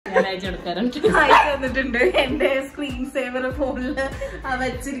തന്നിട്ടുണ്ട്. എന്റെ screen saver ഫോണില്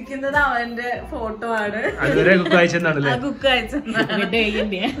വെച്ചിരിക്കുന്നത് അവന്റെ ഫോട്ടോ ആണ്. കുക്ക് അയച്ചല്ലേ?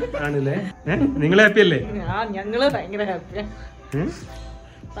 നിങ്ങൾ ഹാപ്പി അല്ലേ? ഞങ്ങള് ഭയങ്കര ഹാപ്പിയാ,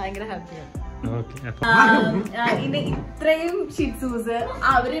 ഭയങ്കര ഹാപ്പിയാണ്. ഇനി ഇത്രയും ഷിറ്റ്സൂസ്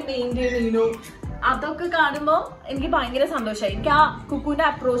അവര് മെയിൻറ്റെയിൻ ചെയ്യുന്നു, അതൊക്കെ കാണുമ്പോ എനിക്ക് ഭയങ്കര സന്തോഷമായി. എനിക്ക് ആ കുക്കുവിന്റെ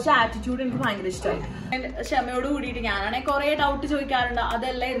അപ്രോച്ച്, ആറ്റിറ്റ്യൂഡ് എനിക്ക് ഭയങ്കര ഇഷ്ടമായി. ക്ഷമയോട് കൂടിയിട്ട് ഞാനാണെങ്കിൽ കുറെ ഡൗട്ട് ചോദിക്കാറുണ്ട്,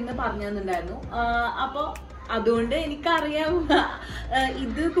 അതെല്ലാം ഇരുന്ന് പറഞ്ഞു തന്നിട്ടുണ്ടായിരുന്നു. അപ്പൊ അതുകൊണ്ട് എനിക്കറിയാം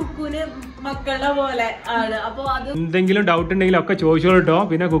ഇത് കുക്കുവിന് മക്കളുടെ പോലെ ആണ്. അപ്പൊ അത് എന്തെങ്കിലും ഡൗട്ട് ഉണ്ടെങ്കിൽ ഒക്കെ ചോദിച്ചോളൂ കേട്ടോ.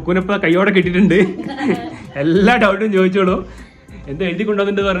 പിന്നെ കുക്കുവിനെ ഇപ്പൊ കൈയോടെ കിട്ടിയിട്ടുണ്ട്, എല്ലാ ഡൗട്ടും ചോദിച്ചോളൂ. എന്താ എഴുതി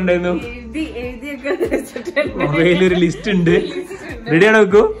കൊണ്ടുവന്നിട്ട് പറഞ്ഞിട്ടുണ്ടായിരുന്നു? മൊബൈലൊരു ലിസ്റ്റ് ഉണ്ട്. റെഡിയാണോ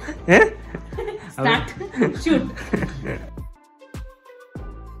കുക്കു?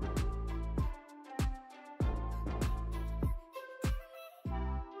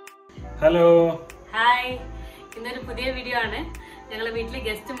 Hello, hi. ഇന്നൊരു പുതിയ വീഡിയോ ആണ്. ഞങ്ങളെ വീട്ടിൽ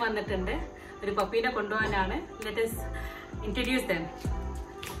ഗസ്റ്റും വന്നിട്ടുണ്ട്. ഒരു പപ്പീനെ കൊണ്ടുപോകാനാണ്. Let us introduce them.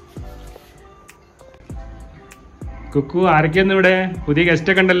 Kuku, ആരൊക്കെയാന്ന് ഇവിടെ? പുതിയ ഗസ്റ്റ്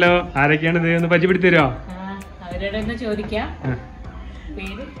ഒക്കെ ഉണ്ടല്ലോ, ആരൊക്കെയാണിത്? ഒന്ന് പരിചയപ്പെടുത്തി തരുമോ? അവരോട് ഒന്ന് ചോദിക്കാം.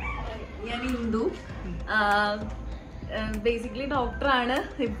 പേര്? ഞാൻ ഇന്ദു, ബേസിക്കലി ഡോക്ടറാണ്.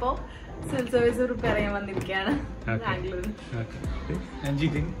 ഇപ്പൊ സിവിൽ സർവീസ് പ്രിപ്പയർ ചെയ്യാൻ വന്നിരിക്കുകയാണ് ബാംഗ്ലൂരിൽ.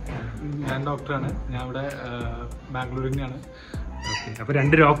 ഞാൻ ഡോക്ടറാണ്. ഞാൻ ഇവിടെ ബാംഗ്ലൂരിൽ തന്നെയാണ്. അപ്പൊ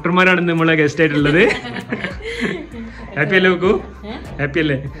 2 ഡോക്ടർമാരാണ് നമ്മളെ ഗസ്റ്റ് ആയിട്ടുള്ളത്. ഹാപ്പി അല്ലേ കുക്കു? ഹാപ്പി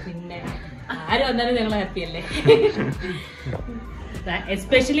അല്ലേ? പിന്നെ ആര് വന്നാലും ഞങ്ങൾ ഹാപ്പി അല്ലേ?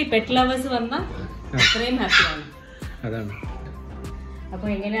 എസ്പെഷ്യലി പെറ്റ് ലവേഴ്സ് വന്ന അത്രയും ഹാപ്പിയാണ്. അതാണ്. അപ്പൊ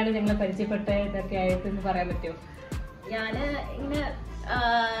എങ്ങനെയാണ് ഞങ്ങളെ പരിചയപ്പെട്ട ഇതൊക്കെ ആയിട്ടെന്ന് പറയാൻ പറ്റുമോ? ഞാന് ഇങ്ങനെ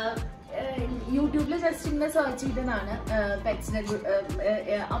യൂട്യൂബിൽ ജസ്റ്റ് ഇങ്ങനെ സെർച്ച് ചെയ്തതാണ് പെറ്റ്സിനെ.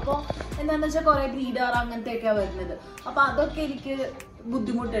 അപ്പോൾ എന്താണെന്ന് വെച്ചാൽ കുറേ ബ്രീഡർ അങ്ങനത്തെ ഒക്കെയാണ് വരുന്നത്. അപ്പോൾ അതൊക്കെ എനിക്ക്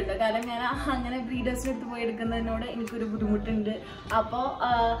ബുദ്ധിമുട്ടുണ്ട്. കാരണം ഞാൻ അങ്ങനെ ബ്രീഡേഴ്സിന് അടുത്ത് പോയി എടുക്കുന്നതിനോട് എനിക്കൊരു ബുദ്ധിമുട്ടുണ്ട്. അപ്പോൾ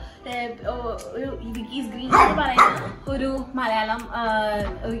ഒരു വിക്കീസ് ഗ്രീൻ എന്ന് പറയുന്ന ഒരു മലയാളം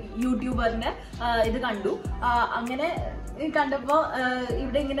യൂട്യൂബറിന്റെ ഇത് കണ്ടു. അങ്ങനെ കണ്ടപ്പോ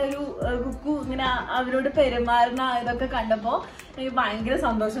ഇവിടെ ഇങ്ങനെ ഒരു കുക്കു ഇങ്ങനെ അവരോട് പെരുമാറുന്ന ഇതൊക്കെ കണ്ടപ്പോ എനിക്ക് ഭയങ്കര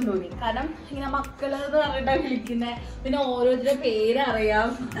സന്തോഷം തോന്നി. കാരണം ഇങ്ങനെ മക്കള് എന്ന് പറഞ്ഞിട്ടാ വിളിക്കുന്നത്, പിന്നെ ഓരോരുത്തരുടെ പേരറിയാം.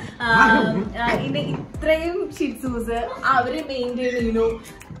 ഇനി ഇത്രയും ഷിറ്റ്സൂസ് അവര് മെയിൻറ്റെയിൻ ചെയ്യുന്നു,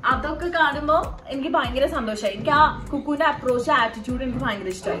 അതൊക്കെ കാണുമ്പോ എനിക്ക് ഭയങ്കര സന്തോഷമായി. എനിക്ക് ആ കുക്കുവിന്റെ അപ്രോച്ച്, ആറ്റിറ്റ്യൂഡ് എനിക്ക്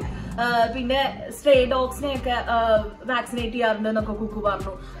ഭയങ്കര ഇഷ്ടമായി. പിന്നെ സ്ട്രേ ഡോഗ്സിനെയൊക്കെ വാക്സിനേറ്റ് ചെയ്യാറുണ്ട് എന്നൊക്കെ കുക്കു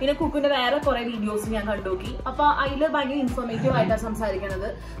പറഞ്ഞു. പിന്നെ കുക്കുവിന്റെ വേറെ കുറെ വീഡിയോസ് ഞാൻ കണ്ടുനോക്കി. അപ്പൊ അതില് ഭയങ്കര ഇൻഫോർമേറ്റീവ് ആയിട്ടാണ് സംസാരിക്കുന്നത്.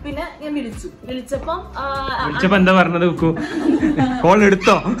 പിന്നെ ഞാൻ വിളിച്ചപ്പോ എന്താ പറഞ്ഞത് കുക്കു? കോൾ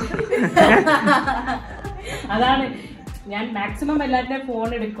എടുത്തോ? അതാണ്, ഞാൻ മാക്സിമം എല്ലാവരുടെയും ഫോൺ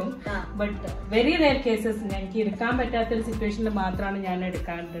എടുക്കും. ബട്ട് വെരി റെയർ കേസസ് എനിക്ക് എടുക്കാൻ പറ്റാത്തൊരു സിറ്റുവേഷനിൽ മാത്രമാണ് ഞാൻ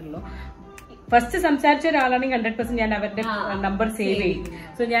എടുക്കാറുള്ളൂ. ഫസ്റ്റ് സംസാരിച്ച ഒരാളാണെങ്കിൽ 100% ഞാൻ അവരുടെ നമ്പർ സേവ് ചെയ്യും.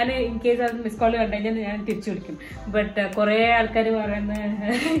 സോ ഞാൻ ഇൻ കേസ് അത് മിസ് കോൾ കണ്ടു കഴിഞ്ഞാൽ ഞാൻ തിരിച്ചു വിളിക്കും. ബട്ട് കുറെ ആൾക്കാർ പറയുന്നത്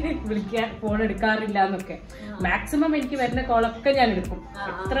വിളിക്കാൻ ഫോൺ എടുക്കാറില്ല എന്നൊക്കെ. മാക്സിമം എനിക്ക് വരുന്ന കോളൊക്കെ ഞാൻ എടുക്കും.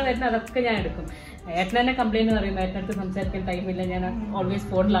 എത്ര വരുന്ന അതൊക്കെ ഞാൻ എടുക്കും. ഏട്ടനെ കംപ്ലൈന്റ് പറയുമ്പോൾ ഏട്ടനടുത്ത് സംസാരിക്കാൻ ടൈമില്ല, ഞാൻ ഓൾവേസ്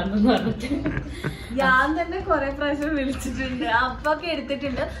ഫോണിലാണെന്ന് പറഞ്ഞിട്ട് ഞാൻ തന്നെ കുറെ പ്രാവശ്യം വിളിച്ചിട്ടുണ്ട്. അപ്പൊക്കെ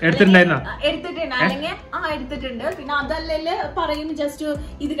എടുത്തിട്ടുണ്ട്. അല്ലെങ്കിൽ എടുത്തിട്ടുണ്ട്. പിന്നെ അതല്ലേ പറയും ജസ്റ്റ്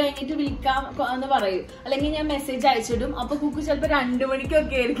ഇത് കഴിഞ്ഞിട്ട് വിളിക്കാം എന്ന് പറയും. അല്ലെങ്കിൽ ഞാൻ മെസ്സേജ് അയച്ചിടും. അപ്പൊ കുക്കു ചിലപ്പോ 2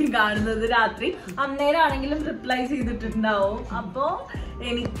 മണിക്കൊക്കെ ആയിരിക്കും കാണുന്നത് രാത്രി. അന്നേരം ആണെങ്കിലും റിപ്ലൈ ചെയ്തിട്ടുണ്ടാവും. അപ്പൊ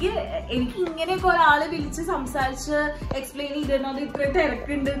എനിക്ക് ഇങ്ങനെയൊക്കെ ഒരാള് വിളിച്ച് സംസാരിച്ച് എക്സ്പ്ലെയിൻ ചെയ്തിരുന്നത് ഇത്രയും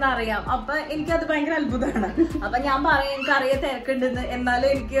തിരക്കുണ്ട് എന്ന് അറിയാം. അപ്പൊ എനിക്കത് ഭയങ്കര അത്ഭുതമാണ്. അപ്പൊ ഞാൻ പറയാം എനിക്കറിയാം തിരക്കുണ്ടെന്ന്, എന്നാലും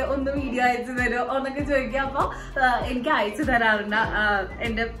എനിക്ക് ഒന്ന് വീഡിയോ അയച്ചു തരുമോ എന്നൊക്കെ ചോദിക്കാം. അപ്പൊ എനിക്ക് അയച്ചു തരാറുണ്ട്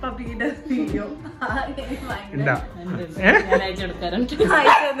എന്റെ പപ്പിയുടെ വീഡിയോ. അയച്ചു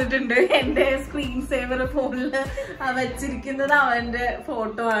തന്നിട്ടുണ്ട്. എന്റെ സ്ക്രീൻ സേവർ ഫോണില് വെച്ചിരിക്കുന്നത് അവന്റെ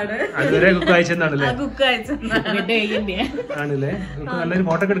ഫോട്ടോ ആണ്. കുക്ക് അയച്ചെന്നാണല്ലേ? നല്ലൊരു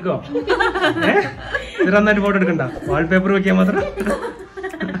ഫോട്ടോ എടുക്കോ? നന്നായിട്ട് ഫോട്ടോ എടുക്കണ്ട, വാൾപേപ്പർ വെക്കാൻ മാത്രം.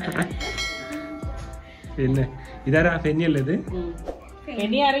 പിന്നെ ഇതാരാ? ഫെന്നിയല്ലേ ഇത്?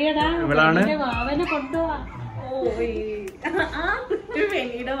 ഇവളാണ്.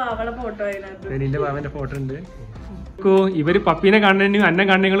 ഫെന്നിന്റെ വാവന്റെ ഫോട്ടോ ഉണ്ട്. ഇവര് പപ്പീനെ കാണുന്നതിനും അന്നെ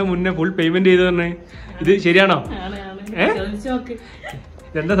കാണുന്നതിനും മുന്നേ ഫുൾ പേയ്മെന്റ് ചെയ്തു തന്നെ. ഇത് ശരിയാണോ?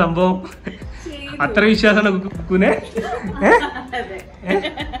 എന്താ സംഭവം? അത്ര വിശ്വാസമാണ് കുക്കുനെ?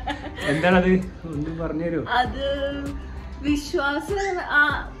 എന്താണത്? ഒന്ന് പറഞ്ഞു തരുമോ? അത് വിശ്വാസം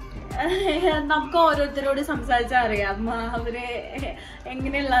നമുക്ക് ഓരോരുത്തരോട് സംസാരിച്ചാൽ അറിയാം അവര്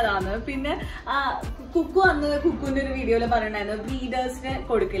എങ്ങനെയുള്ളതാണ്. പിന്നെ കുക്കു അന്ന് കുക്കുവിന്റെ ഒരു വീഡിയോയില് പറഞ്ഞിട്ടുണ്ടായിരുന്നു ബ്രീഡേഴ്സിന്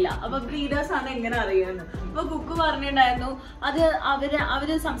കൊടുക്കില്ല. അപ്പൊ ബ്രീഡേഴ്സ് ആണ് എങ്ങനെ അറിയുമെന്ന്. അപ്പൊ കുക്കു പറഞ്ഞിട്ടുണ്ടായിരുന്നു അത്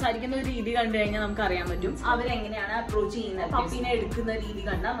അവര് സംസാരിക്കുന്ന ഒരു രീതി കണ്ടു കഴിഞ്ഞാൽ നമുക്ക് അറിയാൻ പറ്റും അവരെങ്ങനെയാണ് അപ്രോച്ച് ചെയ്യുന്നത്. പപ്പീനെ എടുക്കുന്ന രീതി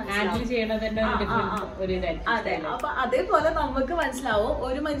കണ്ടാൽ അതെ. അപ്പൊ അതേപോലെ നമുക്ക് മനസ്സിലാവും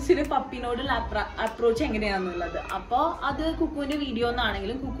ഒരു മനുഷ്യന് പപ്പീനോടുള്ള അപ്രോച്ച് എങ്ങനെയാന്നുള്ളത്. അപ്പൊ അത് കുക്കുവിന്റെ വീഡിയോ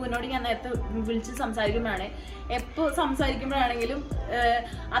എന്നാണെങ്കിലും കുക്കുവിനോട് ഞാൻ നേരത്തെ വിളിച്ച് സംസാരിക്കുമ്പോഴാണ് എപ്പോ സംസാരിക്കുമ്പോഴാണെങ്കിലും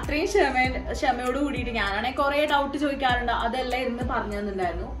അത്രയും ക്ഷമയോട് കൂടിയിട്ട് ഞാനാണെങ്കിൽ കുറെ ഡൗട്ട് ചോദിക്കാറുണ്ട്. അതെല്ലാം ഇരുന്ന് പറഞ്ഞു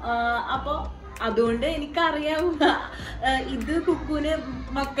തന്നിട്ടുണ്ടായിരുന്നു. അപ്പൊ അതുകൊണ്ട് എനിക്കറിയാം ഇത് കുക്കുവിന്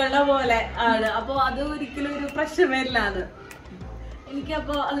മക്കളുടെ പോലെ ആണ്. അപ്പൊ അത് ഒരിക്കലും ഒരു പ്രശ്നമില്ലാന്ന്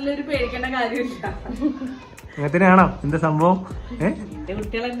എനിക്കപ്പോ അതിലൊരു പേടിക്കേണ്ട കാര്യമില്ല. അങ്ങനത്തെയാണോ എന്താ സംഭവം?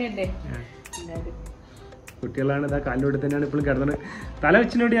 കുട്ടികൾ തന്നെയല്ലേ കുട്ടികളാണ്. ഇതാ കാലിനോട് തന്നെയാണ് ഇപ്പോഴും കിടന്നത്. തല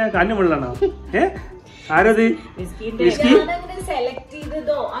വെച്ചിനോട് കാലിന് മുകളിലാണോ? ആരത് സെലക്ട്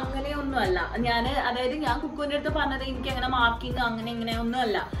ചെയ്തതോ അങ്ങനെയൊന്നും അല്ല. അതായത് ഞാൻ കുക്കുവിന്റെ അടുത്ത് പറഞ്ഞത് എനിക്ക് അങ്ങനെ മാർക്കിങ് അങ്ങനെ ഇങ്ങനെ ഒന്നും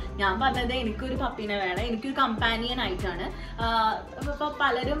അല്ല. ഞാൻ പറഞ്ഞത് എനിക്കൊരു പപ്പീനെ വേണം, എനിക്കൊരു കമ്പാനിയൻ ആയിട്ടാണ്. ഇപ്പൊ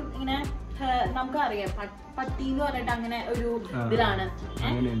പലരും ഇങ്ങനെ നമുക്കറിയാം പട്ടി എന്ന് പറഞ്ഞിട്ട് അങ്ങനെ ഒരു ഇതിലാണ്.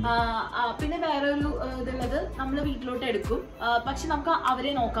 പിന്നെ വേറൊരു ഇതുള്ളത് നമ്മൾ വീട്ടിലോട്ട് എടുക്കും. പക്ഷെ നമുക്ക്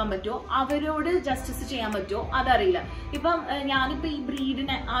അവരെ നോക്കാൻ പറ്റുമോ, അവരോട് ജസ്റ്റിസ് ചെയ്യാൻ പറ്റുമോ അതറിയില്ല. ഇപ്പം ഞാനിപ്പോ ഈ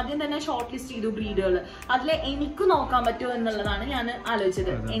ബ്രീഡിനെ ആദ്യം തന്നെ ഷോർട്ട് ലിസ്റ്റ് ചെയ്തു ബ്രീഡുകൾ. അതിൽ എനിക്ക് നോക്കാൻ പറ്റുമോ എന്നുള്ളതാണ് ഞാൻ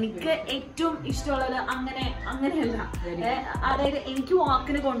ആലോചിച്ചത്. എനിക്ക് ഏറ്റവും ഇഷ്ടമുള്ളത് അങ്ങനെയല്ല. അതായത് എനിക്ക്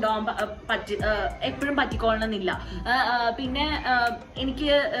വാക്കിന് കൊണ്ടുപോകാൻ എപ്പോഴും പറ്റിക്കൊള്ളണമെന്നില്ല. പിന്നെ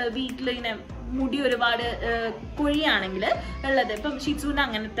എനിക്ക് വീട്ടിലിങ്ങനെ മുടി ഒരുപാട് കുഴിയാണെങ്കിൽ ഉള്ളത്. ഇപ്പം ഷിറ്റ്സുവിന്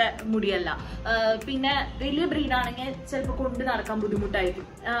അങ്ങനത്തെ മുടിയല്ല. പിന്നെ വലിയ ബ്രീഡാണെങ്കിൽ ചിലപ്പോൾ കൊണ്ട് നടക്കാൻ ബുദ്ധിമുട്ടായിരിക്കും.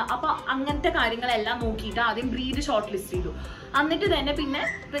 അപ്പൊ അങ്ങനത്തെ കാര്യങ്ങളെല്ലാം നോക്കിയിട്ട് ആദ്യം ബ്രീഡ് ഷോർട്ട് ലിസ്റ്റ് ചെയ്തു. എന്നിട്ട് തന്നെ പിന്നെ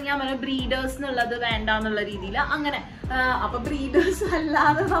ഇപ്പൊ ഞാൻ പറഞ്ഞ ബ്രീഡേഴ്സ് എന്നുള്ളത് വേണ്ട എന്നുള്ള രീതിയിൽ അങ്ങനെ. അപ്പൊ ബ്രീഡേഴ്സ്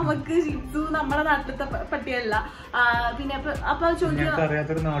അല്ലാതെ നമുക്ക് ഷിറ്റ്സു നമ്മുടെ നാട്ടിലത്തെ പട്ടിയല്ല. പിന്നെ അപ്പൊ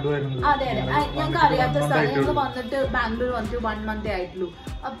ചോദിക്കും അതെ അതെ ഞങ്ങൾക്ക് അറിയാത്ത സ്ഥലം. ഞങ്ങൾ വന്നിട്ട് ബാംഗ്ലൂർ വന്നിട്ട് 1 month ആയിട്ടുള്ളൂ.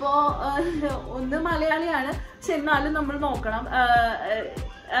 അപ്പോ ഒന്ന് മലയാളിയാണ്, പക്ഷെ എന്നാലും നമ്മൾ നോക്കണം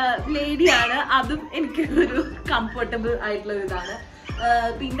ലേഡിയാണ്. അതും എനിക്ക് ഒരു കംഫർട്ടബിൾ ആയിട്ടുള്ള ഇതാണ്.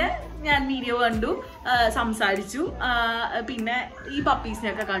 പിന്നെ ഞാൻ വീഡിയോ കണ്ടു, സംസാരിച്ചു, പിന്നെ ഈ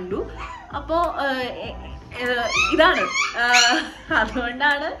പപ്പീസിനെയൊക്കെ കണ്ടു. അപ്പോ ഇതാണ്.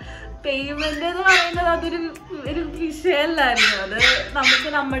 അതുകൊണ്ടാണ് പേയ്മെന്റ് എന്ന് പറയുന്നത് അതൊരു വിഷയമല്ലായിരുന്നു. അത് നമുക്ക്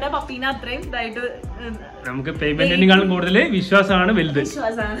നമ്മുടെ പപ്പീനെ അത്രയും ഇതായിട്ട് നമുക്ക് പേയ്മെന്റിനേക്കാളും കൂടുതൽ വിശ്വാസമാണ് വലുത്.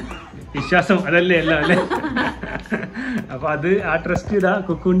 വിശ്വാസം അതല്ലേ എല്ലാം അല്ലേ? അപ്പൊ അത് ആ ട്രസ്റ്റ് ഇതാ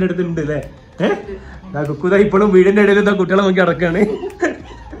കുക്കുവിന്റെ അടുത്ത് ഉണ്ട് അല്ലേ? കുക്കുതാ ഇപ്പോഴും വീടിന്റെ ഇടയിൽ ഇതാ കുട്ടികളെ നോക്കി നടക്കാണ്.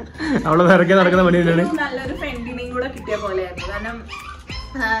 അവളെ ഇറക്കി നടക്കുന്ന പണി തന്നെയാണ്. നല്ലൊരു ഫ്രണ്ടിനെയും കൂടെ കിട്ടിയ പോലെയായിരുന്നു. കാരണം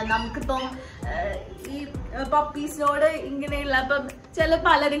നമുക്കിപ്പോ ഈ പപ്പീസിനോട് ഇങ്ങനെയുള്ള ഇപ്പം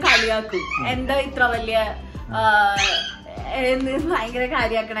പലരും കളിയാക്കും എന്താ ഇത്ര വലിയ ഭയങ്കര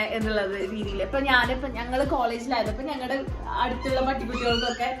കാര്യാക്കണേ എന്നുള്ളത് രീതിയിൽ. ഇപ്പൊ ഞങ്ങള് കോളേജിലായപ്പോ ഞങ്ങളുടെ അടുത്തുള്ള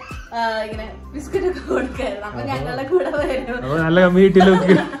പട്ടിക്കുട്ടികൾക്കൊക്കെ ഇങ്ങനെ ബിസ്ക്കറ്റ് ഒക്കെ കൊടുക്കായിരുന്നു. അപ്പൊ ഞങ്ങളുടെ കൂടെ വരും.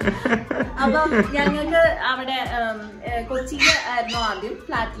 അപ്പൊ ഞങ്ങൾക്ക് അവിടെ കൊച്ചിയില് ആയിരുന്നു ആദ്യം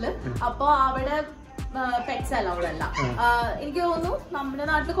ഫ്ലാറ്റില്. അപ്പൊ അവിടെ പെറ്റ്സ് അലൗഡ് അല്ല. എനിക്ക് തോന്നുന്നു നമ്മുടെ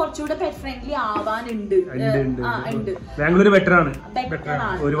നാട്ടിൽ കുറച്ചുകൂടെ പെറ്റ് ഫ്രണ്ട്ലി ആവാനുണ്ട്. ബാംഗ്ലൂർ ബെറ്റർ ആണ്,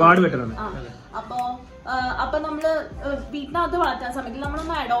 ഒരുപാട് ബെറ്റർ ആണ്. അപ്പൊ നമ്മള് വീട്ടിനകത്ത് വളർത്താൻ സമയത്ത്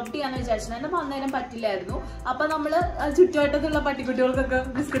നമ്മളൊന്ന് അഡോപ്റ്റ് ചെയ്യാന്ന് വിചാരിച്ചു. എന്നെ അന്നേരം പറ്റില്ലായിരുന്നു. അപ്പൊ നമ്മള് ചുറ്റുവട്ടത്തുള്ള പട്ടിക്കുട്ടികൾക്കൊക്കെ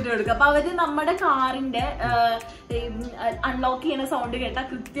ബിസ്ക്കറ്റ് കൊടുക്കും. അപ്പൊ അവര് നമ്മുടെ കാറിന്റെ അൺലോക്ക് ചെയ്യുന്ന സൗണ്ട് കേട്ടാ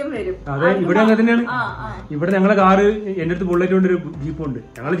കൃത്യം വരും. അതെ, ഇവിടെ അങ്ങനെ തന്നെയാണ്. ഇവിടെ ഞങ്ങളെ കാറ് എന്റെ അടുത്ത് ബുള്ളറ്റ് കൊണ്ട് ഒരു ജീപ്പുണ്ട്.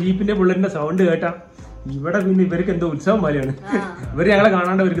 ഞങ്ങളെ ജീപ്പിന്റെ ബുള്ളറ്റിന്റെ സൗണ്ട് കേട്ടാ ഇവിടെ പിന്നെ ഇവർക്ക് എന്തോ ഉത്സവം പോലെയാണ്. ഇവര് ഞങ്ങളെ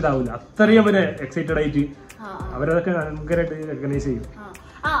കാണാണ്ട് അവർക്ക് ഇതാവില്ല. അത്രയും അവര് എക്സൈറ്റഡ് ആയിട്ട് അവരതൊക്കെ ഭയങ്കരമായിട്ട് റെക്കഗ്നൈസ് ചെയ്യും.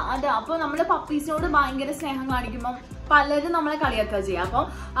 അതെ. അപ്പൊ നമ്മള് പപ്പീസിനോട് ഭയങ്കര സ്നേഹം കാണിക്കുമ്പോ പലരും നമ്മളെ കളിയാക്കുക ചെയ്യാം. അപ്പൊ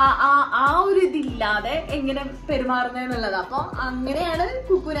ആ ഒരു ഇതില്ലാതെ എങ്ങനെ പെരുമാറുന്നതെന്നുള്ളത്. അപ്പൊ അങ്ങനെയാണ്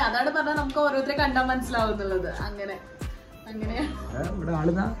കുക്കുനെ. അതാണ് പറഞ്ഞാൽ നമുക്ക് ഓരോരുത്തരെ കണ്ടാൽ മനസ്സിലാവുന്നുള്ളത്. ഇവിടെ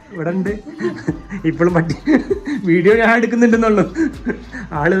ആളുതാ ഇവിടെ ഉണ്ട്. ഇപ്പോഴും പറ്റി വീഡിയോ ഞാൻ എടുക്കുന്നുണ്ടെന്നുള്ളു.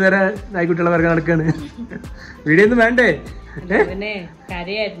 ആള് വേറെ നായ്ക്കുട്ടികളെ വേറെ നടക്കാണ്. വീഡിയോ ഒന്നും വേണ്ടേ?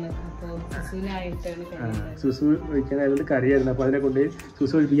 സുസു ഒഴിക്കാനായതുകൊണ്ട് കറിയായിരുന്നു. അപ്പൊ അതിനെ കൊണ്ട്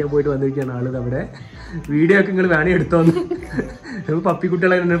സുസു ഒഴിപ്പിക്കാൻ പോയിട്ട് വന്നിരിക്കുകയാണ് ആള്. അവിടെ വീഡിയോ ഒക്കെ നിങ്ങൾ വേണേ എടുത്തോന്ന്.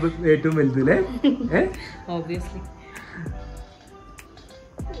 പപ്പിക്കുട്ടികളെ ഏറ്റവും വലുതല്ലേ?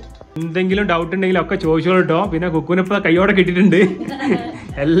 എന്തെങ്കിലും ഡൗട്ട് ഉണ്ടെങ്കിൽ ഒക്കെ ചോദിച്ചോളൂ കേട്ടോ. പിന്നെ കുക്കുനിപ്പോ കയ്യോടെ കിട്ടിയിട്ടുണ്ട്.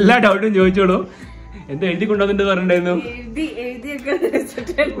 എല്ലാ ഡൗട്ടും ചോദിച്ചോളൂ. എന്താ എഴുതി കൊണ്ടുവന്നിട്ട് പറഞ്ഞിട്ടുണ്ടായിരുന്നു?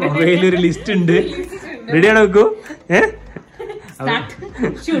 മൊബൈലൊരു ലിസ്റ്റ് ഉണ്ട്. റെഡിയാണോ കുക്കു?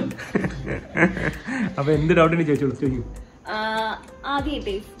 അപ്പൊ എന്ത് ഡൗട്ടിന് ചോദിച്ചോളൂ.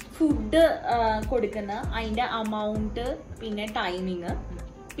 ആദ്യമായിട്ടേ ഫുഡ് കൊടുക്കുന്ന അതിന്റെ അമൗണ്ട്, പിന്നെ ടൈമിങ്,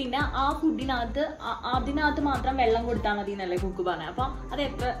 പിന്നെ ആ ഫുഡിനകത്ത് അതിനകത്ത് മാത്രം വെള്ളം കൊടുത്താൽ മതി എന്നല്ലേ കുക്ക് പറഞ്ഞത്. അപ്പൊ അത്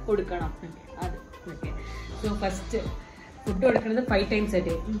എത്ര കൊടുക്കണം? അത് സോ ഫസ്റ്റ് ഫുഡ് കൊടുക്കുന്നത് 5 times a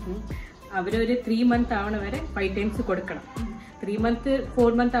day. അവരൊരു 3 month ആവണ വരെ 5 times കൊടുക്കണം. 3 month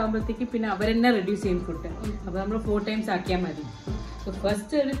 4 month ആകുമ്പോഴത്തേക്ക് പിന്നെ അവരെന്നെ റെഡ്യൂസ് ചെയ്യും ഫുഡ്. അപ്പോൾ നമ്മൾ 4 times ആക്കിയാൽ മതി. സോ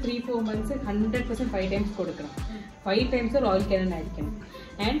ഫസ്റ്റ് ഒരു 3-4 months 100% 5 times കൊടുക്കണം. 5 times റോയൽ കാനൻ ആയിരിക്കണം.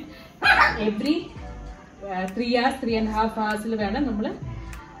 ആൻഡ് എവറി 3 hours 3.5 hours വേണം നമ്മൾ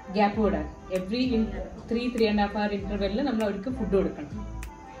ഗ്യാപ്പ് വിടാൻ. എവറി 3-3.5 hour ഇന്റർവെല്ലിൽ നമ്മൾ അവർക്ക് ഫുഡ് കൊടുക്കണം.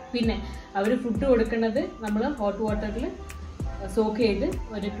 പിന്നെ അവർ ഫുഡ് കൊടുക്കുന്നത് നമ്മൾ ഹോട്ട് വാട്ടറിൽ സോക്ക് ചെയ്ത്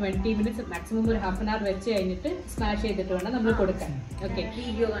ഒരു 20 minutes മാക്സിമം ഒരു ഹാഫ് ആൻ അവർ വെച്ച് കഴിഞ്ഞിട്ട് സ്മാഷ് ചെയ്തിട്ട് വേണം നമ്മൾ കൊടുക്കാൻ. ഓക്കെ.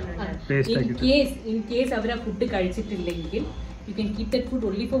 ഇൻ കേസ് അവർ ആ food കഴിച്ചിട്ടില്ലെങ്കിൽ you can keep that food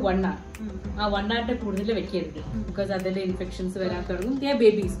only four 1 hour. ആ 1 hour കൂടുതൽ വെക്കരുത്. ബിക്കോസ് അതിൽ ഇൻഫെക്ഷൻസ് വരാൻ തുടങ്ങും. They are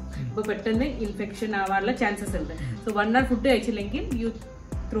babies. അപ്പോൾ പെട്ടെന്ന് ഇൻഫെക്ഷൻ ആവാനുള്ള ചാൻസസ് ഉണ്ട്. സോ 1 hour ഫുഡ് കഴിച്ചില്ലെങ്കിൽ U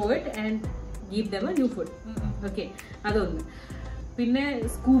throw it and give them a new food. Okay, അതൊന്ന്. പിന്നെ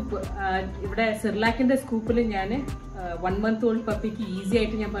സ്കൂപ്പ്, ഇവിടെ സിർലാക്കിന്റെ സ്കൂപ്പിൽ ഞാൻ 1 month old പപ്പിക്ക് ഈസി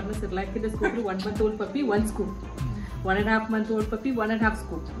ആയിട്ട് ഞാൻ പറഞ്ഞു, സിർലാക്കിന്റെ സ്കൂപ്പിൽ 1 month old puppy 1 scoop, 1.5 month old puppy 1.5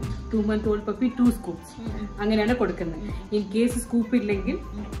 scoop, 2 month old puppy 2 scoops, അങ്ങനെയാണ് കൊടുക്കുന്നത്. ഇൻ കേസ് സ്കൂപ്പ് ഇല്ലെങ്കിൽ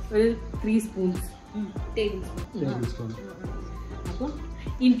ഒരു 3 spoons ടേബിൾ സ്പൂൺ. അപ്പോൾ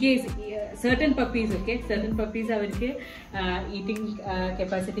ഇൻ കേസ് certain puppies അവർക്ക് ഈറ്റിംഗ്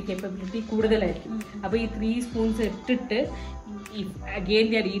കേപ്പബിലിറ്റി കൂടുതലായിരിക്കും. അപ്പോൾ ഈ 3 spoons ഇട്ടിട്ട് again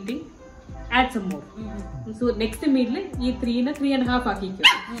they are eating, add some more. So next meal ഈ 3.5 ആക്കിക്കും.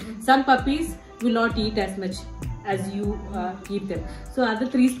 Some puppies will not eat as much as you keep them. So അത്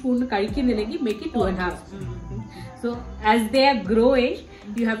 3 spoon കഴിക്കുന്നില്ലെങ്കിൽ make it 2.5. So as they are growing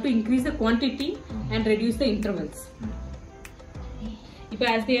you have to increase the quantity and reduce the intervals. ഇപ്പൊ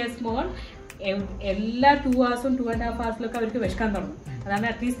as they are small എല്ലാ 2 hours 2.5 hours അവർക്ക് വിശക്കാൻ തുടങ്ങും. അതാണ്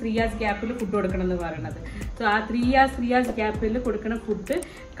at least 3 hours ഗ്യാപ്പിൽ food കൊടുക്കണം എന്ന് പറയുന്നത്. സോ ആ 3 hours ഗ്യാപ്പിൽ കൊടുക്കുന്ന food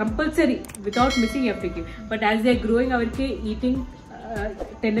compulsory without missing എഫ്റ്റിക്കും. But as they growing അവർക്ക് ഈറ്റിംഗ്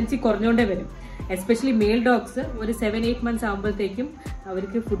ടെൻഡൻസി കുറഞ്ഞുകൊണ്ടേ വരും. എസ്പെഷ്യലി മെയിൽ ഡോഗ്സ് ഒരു 7-8 months ആകുമ്പോഴത്തേക്കും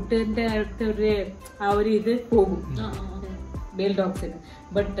അവർക്ക് ഫുഡിന്റെ അടുത്ത് ആ ഒരു ഇത് പോകും mail ഡോഗ്സിന്.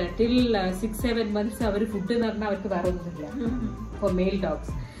 But till 6-7 months our food എന്ന് പറഞ്ഞാൽ അവർക്ക് വേറെ ഒന്നുമില്ല ഫോർ മെയിൽ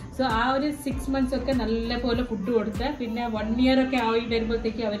ഡോഗ്സ്. സോ ആ ഒരു 6 months ഒക്കെ നല്ല പോലെ ഫുഡ് കൊടുത്താൽ പിന്നെ 1 year ഒക്കെ ആയി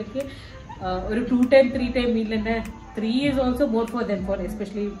വരുമ്പോഴത്തേക്ക് അവർക്ക് ഒരു 2-time 3-time മീൽ തന്നെ. 3 is also more for them, for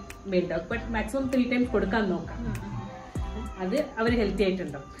especially male dog, but maximum 3 times കൊടുക്കാൻ നോക്കാം. അത് അവർ ഹെൽത്തി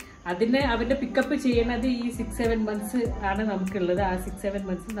ആയിട്ടുണ്ടാവും. അതിന് അവരുടെ പിക്കപ്പ് ചെയ്യണത് ഈ 6-7 months ആണ് നമുക്കുള്ളത്. ആ 6-7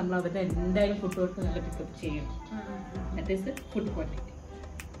 months നമ്മൾ അവരുടെ എന്തായാലും ഫുഡ് കൊടുത്ത് നല്ല പിക്കപ്പ് ചെയ്യണം. That is food quantity.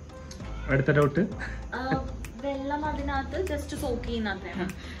 അടുത്ത ഡൗട്ട്, വെള്ളം അതിനകത്ത് ജസ്റ്റ് സോക്ക് ചെയ്യുന്ന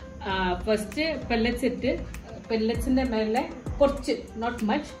ഫസ്റ്റ് പെല്ലറ്റ്സ് ഇട്ട് പെല്ലറ്റ്സിന്റെ മേലെ കുറച്ച്, നോട്ട്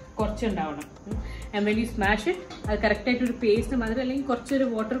മച്ച്, കുറച്ച് ഉണ്ടാവണം. And when you smash it അത് കറക്റ്റായിട്ട് ഒരു പേസ്റ്റ് മാതിരി, അല്ലെങ്കിൽ കുറച്ചൊരു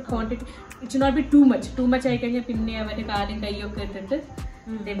water quantity. It should not be too much ആയി കഴിഞ്ഞാൽ പിന്നെ അവരുടെ കാലും കൈയൊക്കെ ഇട്ടിട്ട്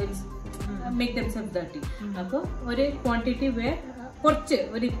they will make themselves dirty. അപ്പോൾ ഒരു ക്വാണ്ടിറ്റി കുറച്ച്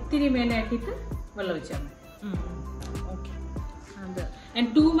ഒരു ഇത്തിരി മേലെ ആക്കിയിട്ട് വെള്ളം ഒഴിച്ചാൽ മതി. ആൻഡ്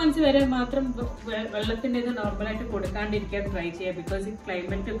 2 months വരെ മാത്രം വെള്ളത്തിന്റെ ഇത് നോർമലായിട്ട് കൊടുക്കാണ്ടിരിക്കാൻ ട്രൈ ചെയ്യുക. ബിക്കോസ് ഈ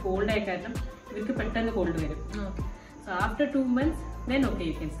ക്ലൈമറ്റ് കോൾഡ് ആയ കാരണം ഇവർക്ക് പെട്ടെന്ന് കോൾഡ് വരും. So after 2 months then okay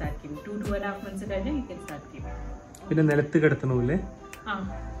you can start giving. 2-2.5 months കഴിഞ്ഞാൽ you can start giving. പിന്നെ നിലത്ത് കിടത്തണമില്ലേ?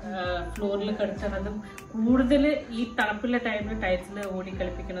 ഫ്ലോറിൽ കിടത്തുന്നതും കൂടുതൽ ഈ തണുപ്പുള്ള ടൈമിൽ ടൈൽസിൽ ഓടി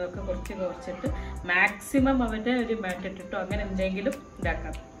കളിപ്പിക്കുന്നതൊക്കെ കുറച്ചിട്ട് മാക്സിമം അവരുടെ ഒരു മാറ്റ് ഇട്ടിട്ടോ അങ്ങനെ എന്തെങ്കിലും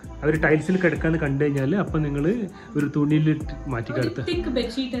ഇതാക്കാം. അവർ ടൈൽസിൽ കിടക്കാന്ന് കണ്ടു കഴിഞ്ഞാൽ അപ്പൊ നിങ്ങൾ ഒരു തുണിയിൽ മാറ്റി കിടത്തുക. തിക്ക്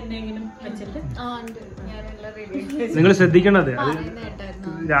ബെഡ്ഷീറ്റ് എന്തെങ്കിലും വെച്ചിട്ട് നിങ്ങൾ ശ്രദ്ധിക്കണം. അത്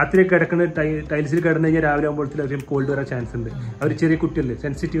രാത്രി കിടക്കുന്ന ടൈൽസിൽ കിടന്നു കഴിഞ്ഞാൽ രാവിലെ ആകുമ്പോഴത്തേക്കും കോൾഡ് വരാൻ ചാൻസ് ഉണ്ട്. അവർ ചെറിയ കുട്ടിയല്ലേ,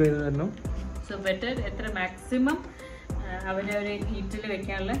 സെൻസിറ്റീവ് ആയത് കാരണം. സോ ബെറ്റർ എത്ര മാക്സിമം അവരെ ഒരു ഹീറ്റിൽ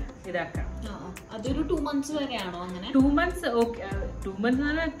വെക്കാനുള്ള ഇതാക്കാം. അതൊരു 2 months വരെയാണോ അങ്ങനെ? 2 months ഓക്കെ. 2 months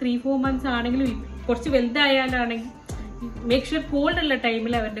 3-4 months ആണെങ്കിലും കുറച്ച് വലുതായാലാണെങ്കിൽ മേക്ക് ഷുവർ കോൾഡ് ഉള്ള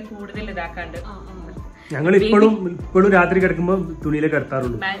ടൈമിൽ അവരുടെ കൂടുതൽ ഇതാക്കാണ്ട്. ഞങ്ങൾ ഇപ്പോഴും രാത്രി കിടക്കുമ്പോൾ തുണിയിലേ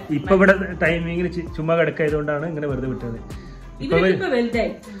കിടത്താറുള്ളൂ. ഇപ്പൊ ഇവിടെ ടൈമിങ്ങിന് ചുമ്മാ കിടക്കായതുകൊണ്ടാണ് ഇങ്ങനെ വെറുതെ വിട്ടത്. ഇവരിപ്പോ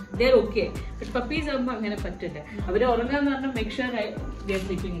വലുതായി ഓക്കെ. പപ്പീസ് ആകുമ്പോ അങ്ങനെ പറ്റില്ല. അവര് ഉറങ്ങാന്ന് പറഞ്ഞാൽ മേക്ക് ഷുവർ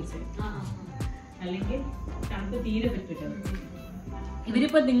സ്ലീപ്പിംഗ് ഇൻസൈഡ്, അല്ലെങ്കിൽ തണുപ്പ് തീരെ പറ്റില്ല.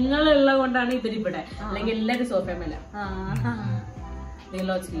 ഇവരിപ്പോ നിങ്ങളുള്ളത് കൊണ്ടാണ് ഇവരിവിടെ, അല്ലെങ്കിൽ എല്ലാരും സോഫ മേല.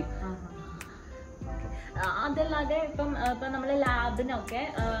 അതല്ലാതെ ഇപ്പം നമ്മള് ലാബിനൊക്കെ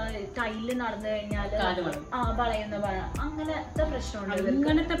ടൈല് നടന്നു കഴിഞ്ഞാല് വളയുന്ന അങ്ങനത്തെ പ്രശ്നമുണ്ട്.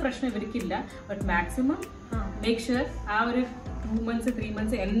 അങ്ങനത്തെ പ്രശ്നം ഇവർക്കില്ല. ബട്ട് മാക്സിമം മേക്ക് ഷുവർ ആ ഒരു 2 months 3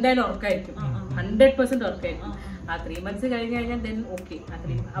 months എന്തായാലും ഉറക്കായിരിക്കും. 100% ഉറക്കായിരിക്കും. ആ 3 months കഴിഞ്ഞ് കഴിഞ്ഞാൽ ദെൻ ഓക്കെ.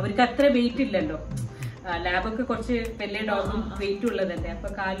 അവർക്ക് അത്ര വെയിറ്റ് ഇല്ലല്ലോ. ലാബൊക്കെ കുറച്ച് വലിയ ഡോഗും വെയിറ്റ് ഉള്ളതല്ലേ, അപ്പൊ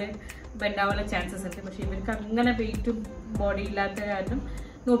കാല് ബെൻഡാവാനുള്ള ചാൻസസ് ഉണ്ട്. പക്ഷെ ഇവർക്ക് അങ്ങനെ വെയിറ്റും ബോഡി ഇല്ലാത്ത കാരണം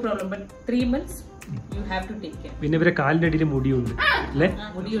no problem. But 3 months you have to take care. പിന്നെ ഇവരെ കാലിന്റെ അടിയിൽ മുടിയുണ്ട് അല്ലേ,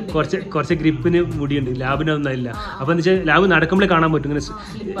 കുറച്ച് ഗ്രിപ്പിന് മുടിയുണ്ട്. ലാബിനൊന്നും ഇല്ല. അപ്പൊ എന്താ വെച്ചാൽ ലാബ് നടക്കുമ്പോഴേ കാണാൻ പറ്റും ഇങ്ങനെ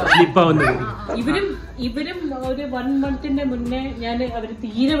സ്ലിപ്പ് ആവുന്നത്. ഇവരും ഒരു 1 month മുന്നേ ഞാൻ അവര്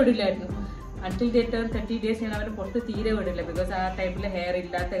തീരെ വിടില്ലായിരുന്നു. until they turn 30 days ഞാൻ അവരെ പുറത്ത് തീരെ വിടില്ല. ബിക്കോസ് ആ ടൈമിൽ ഹെയർ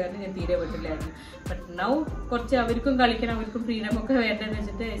ഇല്ലാത്ത കാരണം ഞാൻ തീരെ വിടില്ലായിരുന്നു. ബട്ട് നൗ കുറച്ച് അവർക്കും കളിക്കണം, അവർക്കും ഫ്രീഡം ഒക്കെ വേണ്ടെന്ന്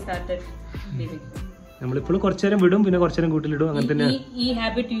വെച്ചിട്ട് ഐ സ്റ്റാർട്ടഡ് ലിവിങ്. നമ്മളിപ്പോഴും കുറച്ചു നേരം വിടും, പിന്നെ കുറച്ചു നേരം കൂട്ടിലിടും. അങ്ങനെ തന്നെ ഈ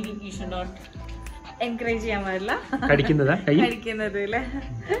habit you should not encourage ചെയ്യാൻ പാടില്ല. കഴിക്കുന്നത്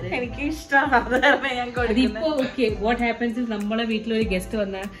എനിക്ക് ഇഷ്ടമാണ്. ഇപ്പൊ ഓക്കെ വാട്ട് ഹാപ്പൻസ് ഇസ് നമ്മളെ വീട്ടിലൊരു ഗസ്റ്റ്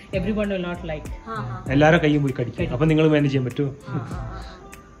വന്നാൽ every one will not like. എല്ലാവരും കയ്യും പോയി കടിക്കും. അപ്പൊ നിങ്ങൾ മാനേജ് ചെയ്യാൻ പറ്റുമോ?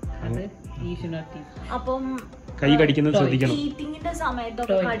 അത് യു ഷുഡ് നോട്ട് ടീച്ച്. അപ്പം കൈ കടിക്കുന്നത് ശ്രദ്ധിക്കണം. ഈറ്റിങ്ങിന്റെ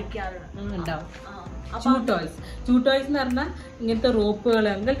സമയത്തൊക്കെ കടിക്കാറുണ്ട്. ചൂ ടോയ്സ് എന്ന് പറഞ്ഞാൽ ഇങ്ങനത്തെ റോപ്പുകൾ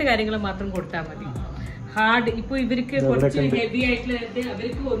അങ്ങനത്തെ കാര്യങ്ങൾ മാത്രം കൊടുത്താൽ മതി. ഹാർഡ് ഇപ്പൊ ഇവർക്ക് കുറച്ച് ഹെവി ആയിട്ടുള്ള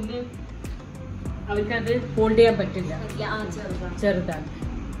അവർക്കത് ഹോൾഡ് ചെയ്യാൻ പറ്റില്ല, ചെറുതാണ്,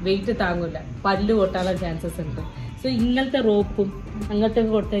 വെയിറ്റ് താങ്ങൂല, പല്ല് പൊട്ടാനുള്ള ചാൻസസ് ഉണ്ട്. സോ ഇങ്ങനത്തെ റോപ്പും അങ്ങനത്തെ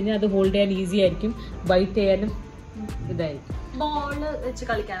കൊടുത്തു കഴിഞ്ഞാൽ അത് ഹോൾഡ് ചെയ്യാൻ ഈസി ആയിരിക്കും, ബൈറ്റ് ചെയ്യാനും ഇതായിരിക്കും. ബോള് വെച്ച്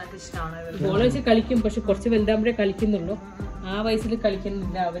കളിക്കാനൊക്കെ ഇഷ്ടമാണ്. ബോള് വെച്ച് കളിക്കും, പക്ഷെ കുറച്ച് വലുതാകുമ്പോഴേ കളിക്കുന്നുള്ളൂ. ആ വയസ്സിൽ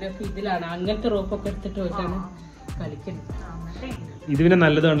കളിക്കുന്നില്ല. അവരൊക്കെ ഇതിലാണ് അങ്ങനത്തെ റോപ്പൊക്കെ എടുത്തിട്ട് വെച്ചാണ് കളിക്കുന്നത്. ഇത് പിന്നെ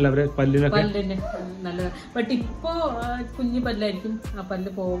നല്ലതാണല്ലോ അവരെ പല്ലിന് നല്ലതാണ്. ബട്ട് ഇപ്പോ കുഞ്ഞു പല്ലായിരിക്കും, ആ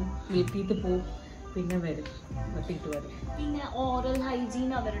പല്ല് പോവും, വീട്ടിൽ പോവും, പിന്നെ വരും വട്ടിട്ട് വരും. പിന്നെ ഓറൽ ഹൈജീൻ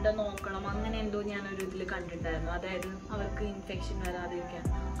അവരുടെ നോക്കണം, അങ്ങനെ എന്തോ ഞാനൊരു ഇതിൽ കണ്ടിട്ടുണ്ടായിരുന്നു. അതായത് അവർക്ക് ഇൻഫെക്ഷൻ വരാതിരിക്കാൻ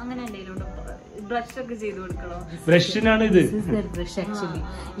അങ്ങനെ എന്തെങ്കിലും ബ്രഷ് ഒക്കെ ചെയ്ത് കൊടുക്കണോ? ബ്രഷിനാണ് ഇത് ബ്രഷ് ആക്ച്വലി.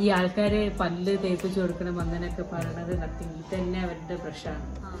 ഈ ആൾക്കാര് പല്ല് തേപ്പിച്ചു കൊടുക്കണം അങ്ങനെയൊക്കെ പറയണത് നത്തിങ്. ഇത് തന്നെ അവരുടെ ബ്രഷാണ്.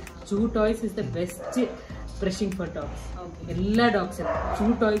 ചൂ toys is the best brushing four dogs. എല്ലാ ഡോഗ്സിനും ചൂ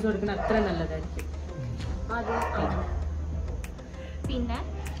ടോയ്സ് കൊടുക്കണം, അത്ര നല്ലതായിരിക്കും. പിന്നെ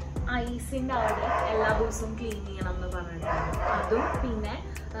ഐസിന്റെ അവിടെ എല്ലാ ദിവസവും ക്ലീൻ ചെയ്യണം എന്ന് പറഞ്ഞിട്ടുണ്ട്. അതും പിന്നെ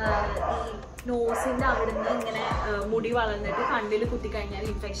ഈ നോസിന്റെ അവിടെ നിന്ന് ഇങ്ങനെ മുടി വളർന്നിട്ട് കണ്ണിൽ കുത്തി കഴിഞ്ഞാൽ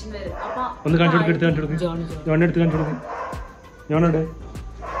ഇൻഫെക്ഷൻ വരും. അപ്പൊ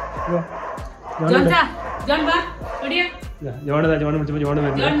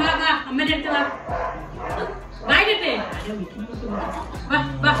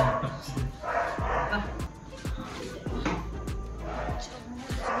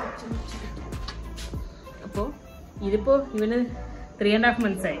അപ്പോൾ ഇതിപ്പോ ഇവന് 3.5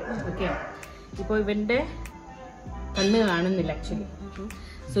 months ആയി. ഓക്കെ, ഇപ്പോൾ ഇവന്റെ കണ്ണ് കാണുന്നില്ല ആക്ച്വലി.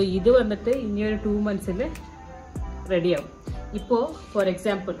 സോ ഇത് വന്നിട്ട് ഇനി ഒരു 2 months റെഡിയാവും. ഇപ്പോൾ ഫോർ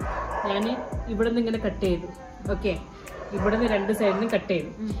എക്സാമ്പിൾ ഞാൻ ഇവിടെ നിന്ന് ഇങ്ങനെ കട്ട് ചെയ്തു. ഓക്കെ, ഇവിടെ നിന്ന് 2 സൈഡിലും കട്ട്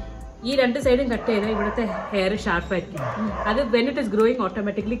ചെയ്തു. ഈ 2 സൈഡും കട്ട് ചെയ്താൽ ഇവിടുത്തെ ഹെയർ ഷാർപ്പായിരിക്കും. അത് when it is growing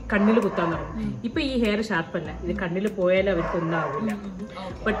automatically കണ്ണിൽ കുത്താൻ തുടങ്ങും. ഇപ്പൊ ഈ ഹെയർ ഷാർപ്പല്ല, ഇത് കണ്ണിൽ പോയാലും അവർക്ക് ഒന്നും ആവില്ല.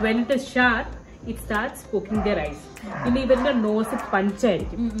 But when it is sharp it starts poking there ice. പിന്നെ ഇവരുടെ നോസ്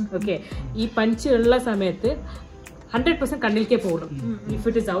പഞ്ചായിരിക്കും. ഓക്കെ, ഈ പഞ്ച് ഉള്ള സമയത്ത് 100% കണ്ണിലേക്കേ പോകും. If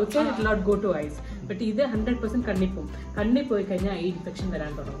it is out side it not go to ice. But ഇത് 100% കണ്ണിൽ പോകും. കണ്ണിൽ പോയി കഴിഞ്ഞാൽ ഐ ഇൻഫെക്ഷൻ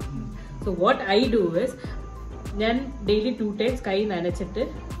വരാൻ തുടങ്ങും. So what I do is ഞാൻ ഡെയിലി 2 times കൈ നനച്ചിട്ട്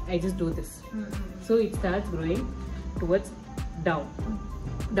I just do this. So it starts growing towards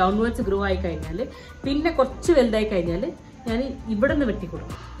downwards grow ആയി കഴിഞ്ഞാൽ പിന്നെ കുറച്ച് വലുതായി കഴിഞ്ഞാൽ ഞാൻ ഇവിടെ നിന്ന്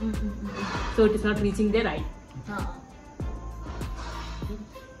വെട്ടിക്കൊടുക്കും. So it is not reaching there I.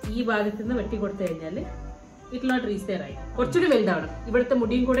 ഈ ഭാഗത്ത് നിന്ന് വെട്ടിക്കൊടുത്തു കഴിഞ്ഞാൽ it not reach there I. കുറച്ചുകൂടി വലുതാവണം, ഇവിടുത്തെ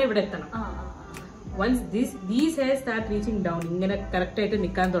മുടിയും കൂടെ ഇവിടെ എത്തണം. Once these hair start reaching down, ഇങ്ങനെ കറക്റ്റ് ആയിട്ട്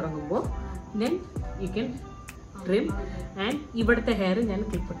നിൽക്കാൻ തുടങ്ങുമ്പോൾ then you can trim and ഇവിടുത്തെ ഹെയർ ഞാൻ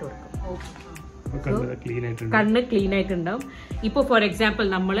ക്ലിപ്പിട്ട് കൊടുക്കും. കണ്ണ് ക്ലീൻ ആയിട്ടുണ്ടാവും. ഇപ്പോൾ ഫോർ എക്സാമ്പിൾ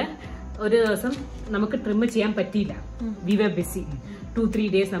നമ്മള് ഒരു ദിവസം നമുക്ക് ട്രിം ചെയ്യാൻ പറ്റിയില്ല, വി വർ ബിസി 2-3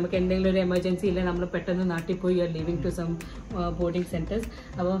 days, നമുക്ക് എന്തെങ്കിലും ഒരു എമർജൻസി ഇല്ല, നമ്മൾ പെട്ടെന്ന് നാട്ടിൽ പോയി living to some boarding centres,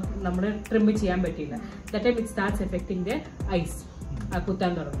 അപ്പോൾ നമ്മൾ ട്രിം ചെയ്യാൻ പറ്റിയില്ല. That time it starts affecting the ice,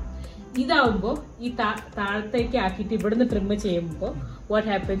 കുത്താൻ തുടങ്ങും. ഇതാവുമ്പോൾ ഈ താഴത്തേക്ക് ആക്കിയിട്ട് ഇവിടുന്ന് ട്രിം ചെയ്യുമ്പോൾ വാട്ട്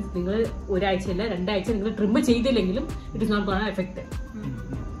ഹാപ്പൻസ്, നിങ്ങൾ ഒരാഴ്ചയല്ല 2 ആഴ്ച നിങ്ങൾ ട്രിം ചെയ്തില്ലെങ്കിലും it is not gonna effect.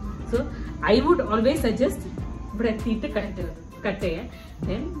 So I would always suggest ഇവിടെ എത്തിയിട്ട് കട്ട് ചെയ്യാൻ.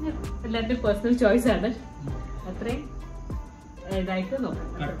 എല്ലാവരുടെയും പേഴ്സണൽ ചോയ്സ് ആണ്. അത്രയും ഇതായിട്ട് നോക്കാം.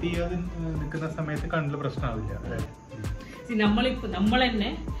 കട്ട് ചെയ്യാതെ നിൽക്കുന്ന സമയത്ത് കണ്ണിൽ പ്രശ്നമാവില്ല.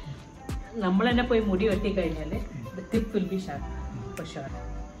 നമ്മൾ തന്നെ പോയി മുടി വെട്ടി കഴിഞ്ഞാൽ the tip will be sharp for sure.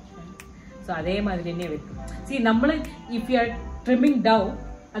 So അതേമാതിരി തന്നെ വെക്കും. നമ്മൾ if you are trimming down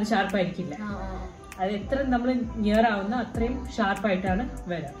അത് ഷാർപ്പായിരിക്കില്ല. അത് എത്ര നമ്മൾ നിയർ ആവുന്ന അത്രയും ഷാർപ്പായിട്ടാണ്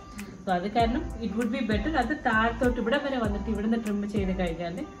വരാം. സോ അത് കാരണം ഇറ്റ് വുഡ് ബി ബെറ്റർ അത് താഴത്തോട്ട് ഇവിടെ വരെ വന്നിട്ട് ഇവിടുന്ന് ട്രിം ചെയ്ത്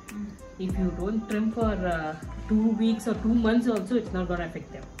കഴിഞ്ഞാൽ if you don't trim four 2 weeks or 2 months also it's not gone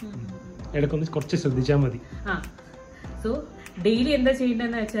effect. ഇടയ്ക്കൊന്ന് കുറച്ച് ശ്രദ്ധിച്ചാൽ മതി. സോ ഡെയിലി എന്താ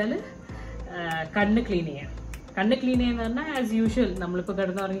ചെയ്യേണ്ടതെന്ന് വെച്ചാൽ കണ്ണ് ക്ലീൻ ചെയ്യാം. കണ്ണ് ക്ലീൻ ചെയ്യുന്ന പറഞ്ഞാൽ ആസ് യൂഷ്വൽ നമ്മളിപ്പോൾ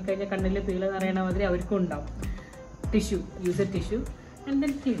കിടന്നുറങ്ങിക്കഴിഞ്ഞാൽ കണ്ണിൽ പീള നിറയണ മാതിരി അവർക്കും ഉണ്ടാവും. Tissue, use tissue and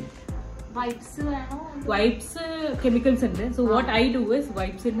then clean. Wipes chemicals ഉണ്ട്. So what I do is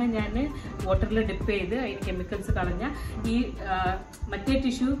വൈപ്സിനെ ഞാൻ വാട്ടറിൽ ഡിപ്പ് ചെയ്ത് അതിന് കെമിക്കൽസ് കളഞ്ഞാൽ ഈ മറ്റേ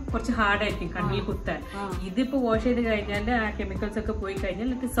ടിഷ്യൂ കുറച്ച് ഹാർഡായിരിക്കും കണ്ണിൽ കുത്താൻ. ഇതിപ്പോ വാഷ് ചെയ്ത് കഴിഞ്ഞാൽ ആ കെമിക്കൽസ് ഒക്കെ പോയി കഴിഞ്ഞാൽ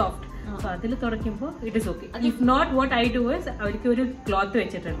ഇറ്റ് സോഫ്റ്റ്. സോ അതിൽ തുടയ്ക്കുമ്പോൾ it is okay. If not what I do is അവർക്ക് ഒരു ക്ലോത്ത്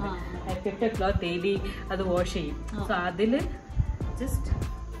വെച്ചിട്ടുണ്ട്. I kept A cloth daily അത് വാഷ് ചെയ്യും. സോ അതിൽ ജസ്റ്റ്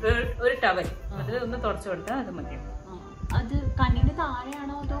ഒരു ടവൽ അതിൽ ഒന്ന് തുടച്ചു കൊടുത്താൽ അത് മതിയാവും. അത് കണ്ണിന്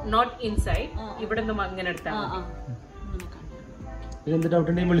താഴെയാണോ അതോ നോട്ട് ഇൻസൈഡ്? ഇവിടെ നിന്ന് അങ്ങനെ എടുത്താൽ എന്ത് ഡൗട്ട്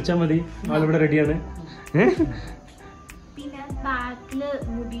ഉണ്ടെങ്കിൽ വിളിച്ചാൽ മതി, ആളിവിടെ റെഡിയാണ്. പിന്നെ ബാക്കില്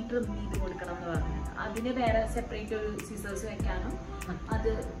മുടി ട്രിം ചെയ്ത് കൊടുക്കണം എന്ന് പറഞ്ഞു. അതിന് വേറെ സെപ്പറേറ്റ് ഒരു സിസേഴ്സ് വെക്കാനും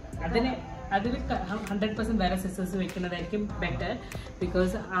അതിന് 100% വേറെ സിസേഴ്സ് വെക്കുന്നതായിരിക്കും ബെറ്റർ.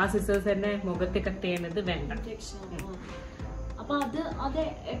 ബിക്കോസ് ആ സിസേഴ്സ് തന്നെ മുഖത്ത് കട്ട് ചെയ്യുന്നത് വേണ്ട. അപ്പൊ അത്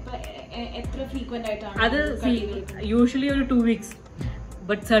എത്ര ഫ്രീക്വന്റ് ആയിട്ടാണ്? അത് യൂഷ്വലി ഒരു 2 weeks.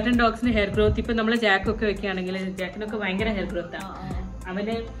 But certain ഡോഗ്സിന് hair growth ഇപ്പൊ നമ്മള് ജാക്കൊക്കെ വെക്കുകയാണെങ്കിൽ ജാക്കിനൊക്കെ ഭയങ്കര ഹെയർ ഗ്രോത്ത് ആണ്.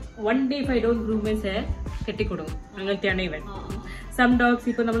 അവന് 1 day if I don't groom his hair കെട്ടിക്കൊടുക്കും. അങ്ങനത്തെയാണ് ഇവൻ. സം ഡോഗ്സ്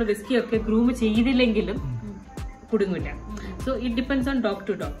ഇപ്പൊ നമ്മൾ വിസ്കി ഒക്കെ ഗ്രൂം ചെയ്തില്ലെങ്കിലും കുടുങ്ങില്ല. So it depends on dog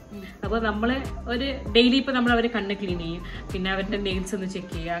to dog. അപ്പോൾ നമ്മള് ഒരു ഡെയിലി ഇപ്പൊ നമ്മൾ അവരെ കണ്ണ് ക്ലീൻ ചെയ്യും, പിന്നെ അവരുടെ നെയിൽസ് ഒന്ന്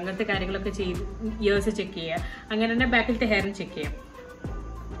ചെക്ക് ചെയ്യുക, അങ്ങനത്തെ കാര്യങ്ങളൊക്കെ ചെയ്ത് ഇയേഴ്സ് ചെക്ക് ചെയ്യുക. അങ്ങനെ തന്നെ ബാക്കിലത്തെ ഹെയറും ചെക്ക് ചെയ്യാം.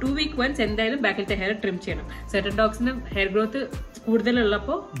 2 weeks once എന്തായാലും ബാക്കിലത്തെ ഹെയർ ട്രിം ചെയ്യണം. സെർട്ടൻ ഡോഗ്സിന് ഹെയർ ഗ്രോത്ത്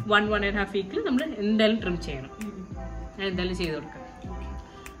കൂടുതലുള്ളപ്പോൾ 1.5 week നമ്മൾ എന്തായാലും ട്രിം ചെയ്യണം. എന്തായാലും ചെയ്ത് കൊടുക്കാം.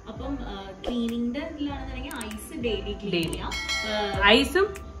 അപ്പം ക്ലീനിങ്ങിന്റെ ഇതിലാണെന്നുണ്ടെങ്കിൽ ഐസ് ഡെയിലി ക്ലീൻ ചെയ്യാം. ഐസും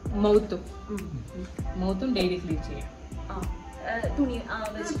മൗത്തും ഡെയിലി ക്ലീൻ ചെയ്യാം. തുണി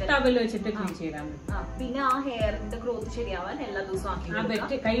ടവൽ വെച്ചിട്ട് ക്ലീൻ ചെയ്താൽ മതി. പിന്നെ ആ ഹെയറിന്റെ ഗ്രോത്ത് ശരിയാവാൻ എല്ലാ ദിവസവും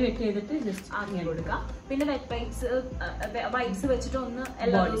കൈ വെറ്റ് ചെയ്തിട്ട് ജസ്റ്റ് ആക്കി കൊടുക്കാം. പിന്നെ വെറ്റ് വൈപ്സ് വെച്ചിട്ട് ഒന്ന്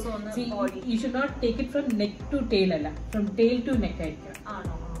എല്ലാ ദിവസവും ഒന്ന് you should not take it from neck two tail അല്ല, ഫ്രം ടെയിൽ ടു നെക്ക് ആയിരിക്കും.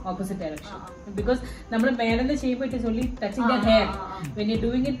 Opposite direction. ബിക്കോസ് നമ്മൾ മേലെന്ന് ചെയ്യുമ്പോൾ it is only touching the hair. When you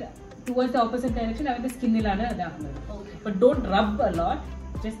doing it towards the opposite direction അവരുടെ സ്കിന്നിലാണ് അതാകുന്നത്. But don't rub a lot,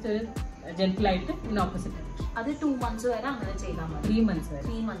 just gentle ആയിട്ട് in opposite direction. അത് 2 months വരെ അങ്ങനെ ചെയ്താൽ മതി. 3 months വരെ.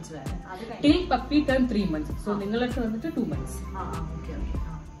 3 months വരെ. Till puppy turn 3 months. So നിങ്ങളൊക്കെ വന്നിട്ട് 2 months.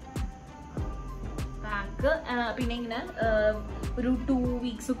 ബാക്ക് പിന്നെ ഇങ്ങനെ ഒരു 2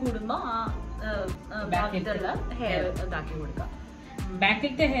 weeks കൂടുമ്പോ ആ ബാക്കിലുള്ള ഹെയർ ഇതാക്കി കൊടുക്കാം.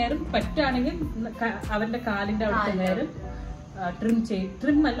 ബാക്കിലത്തെ ഹെയറും പറ്റുകയാണെങ്കിൽ അവരുടെ കാലിന്റെ അവിടുത്തെ ഹെയറും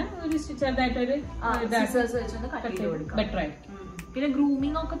ട്രിം അല്ല, ഒരു ചെറുതായിട്ടൊരു ബെറ്റർ ആയിരിക്കും. പിന്നെ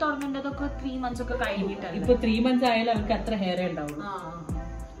ഗ്രൂമിംഗ് ഒക്കെ തുടങ്ങേണ്ടതൊക്കെ 3 months ഒക്കെ കഴിഞ്ഞിട്ടാണ്. ഇപ്പൊ 3 months ആയാലും അവർക്ക് അത്ര ഹെയറേ ഉണ്ടാവുള്ളൂ.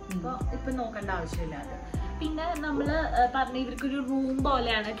 ഇപ്പൊ നോക്കേണ്ട ആവശ്യമില്ല അത്. പിന്നെ നമ്മള് പറഞ്ഞ ഇവർക്കൊരു റൂം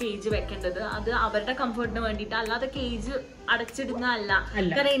പോലെയാണ് കേജ് വെക്കേണ്ടത്. അത് അവരുടെ കംഫർട്ടിന് വേണ്ടിട്ട്, അല്ലാതെ കേജ് അടച്ചിടുന്നതല്ല.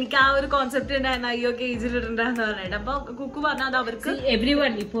 കാരണം എനിക്ക് ആ ഒരു കോൺസെപ്റ്റ് ഉണ്ടായിരുന്നു, അയ്യോ കേജിൽ ഇടണ്ടെന്ന് പറഞ്ഞിട്ട്. അപ്പൊ കുക്കു പറഞ്ഞാൽ അത് അവർക്ക് എവ്രി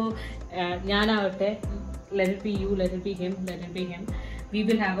വൺ, ഇപ്പോ ഞാനാവട്ടെ, let it be you, let it be him, we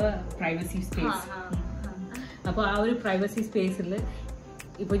will have a privacy space. അപ്പോൾ ആ ഒരു പ്രൈവസി സ്പേസിൽ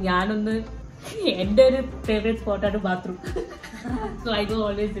ഇപ്പൊ ഞാനൊന്ന് എൻ്റെ ഒരു ഫേവറേറ്റ് സ്പോട്ടാണ് bathroom. So I go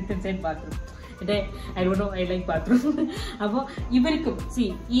always sit inside bathroom. എൻ്റെ I don't know, I like bathroom. അപ്പോൾ ഇവർക്കും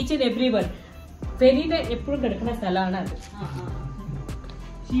ഈച്ച് ആൻഡ് എവ്രി വൺ ഫെരീനെ എപ്പോഴും കിടക്കുന്ന സ്ഥലമാണ് അത്.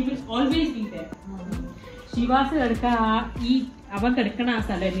 She will always be there. ശിവാസ് കിടക്കാൻ അവൻ കിടക്കണ ആ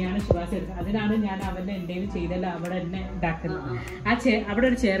സ്ഥലം തന്നെയാണ് ശിവാസ് കിടക്കുക. അതിനാണ് ഞാൻ അവന്റെ എന്തെങ്കിലും ചെയ്തല്ല അവിടെ തന്നെ ഉണ്ടാക്കുന്നത്. അവിടെ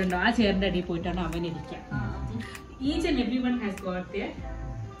ഒരു ചെയർ ഉണ്ടോ, ആ ചെയറിന്റെ അടിയിൽ പോയിട്ടാണ് അവൻ ഇരിക്കുക. Each and every one has got their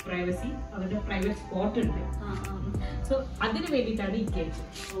privacy, അവരുടെ പ്രൈവറ്റ് സ്പോട്ട് ഉണ്ട്. സോ അതിന് വേണ്ടിയിട്ടാണ് ഈ കേസ്.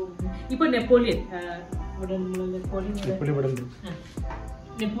 ഇപ്പൊ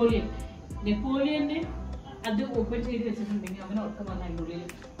നെപ്പോളിയന് അത് ഓപ്പൺ ചെയ്ത് വെച്ചിട്ടുണ്ടെങ്കിൽ അവൻ ഉറക്കം വന്ന അതിനുള്ളിൽ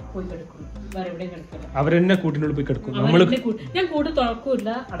പോയി കിടക്കും, വേറെ എവിടെയും കിടക്കില്ല. അവരെന്നെ കൂട്ടിനുള്ളിൽ പോയി കിടക്കും. ഞാൻ കൂട് തുറക്കൂല,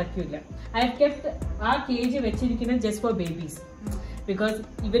 അടയ്ക്കൂല. ഐ ഹവ് കെപ്റ്റ് ആ കേജ് വെച്ചിരിക്കുന്നത് ജസ്റ്റ് ഫോർ ബേബീസ്. ബിക്കോസ്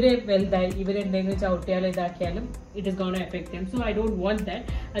ഇവര് വലുതായി ഇവരെന്തെങ്കിലും ചവിട്ടിയാലും ഇതാക്കിയാലും ഇറ്റ് ഇസ് ഗോൺ എഫക്ട് ചെയ്യും. So I don't want that.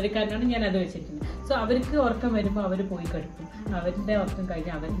 അത് കാരണമാണ് ഞാൻ അത് വെച്ചിരിക്കുന്നത്. സോ അവർക്ക് ഉറക്കം വരുമ്പോൾ അവർ പോയി കിടക്കും. അവരുടെ ഉറക്കം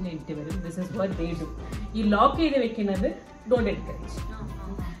കഴിഞ്ഞാൽ അവരുടെ എണീറ്റ് വരും. This is what they do. ഈ ലോക്ക് ചെയ്ത് വെക്കുന്നത് ഡോണ്ട് എൻകറേജ്.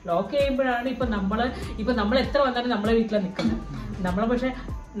 ലോക്ക് ചെയ്യുമ്പോഴാണ് ഇപ്പൊ നമ്മൾ എത്ര വന്നാലും നമ്മളെ വീട്ടിലാണ് നിൽക്കുന്നത്. പക്ഷെ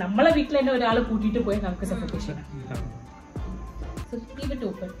നമ്മളെ വീട്ടിൽ തന്നെ ഒരാൾ കൂട്ടിയിട്ട് പോയാൽ നമുക്ക് സഫോക്കേഷനാണ്.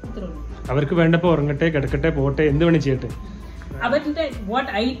 അവർക്ക് വേണ്ടപ്പോ ഉറങ്ങട്ടെ, കിടക്കട്ടെ, പോട്ടെ, എന്ത് വേണം ചെയ്യട്ടെ. അവരുടെ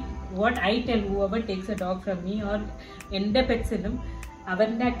what I tell whoever takes a dog from me or എന്റെ പെറ്റ്സിനും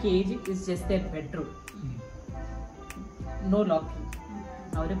അവരുടെ cage is just their bedroom. No locking.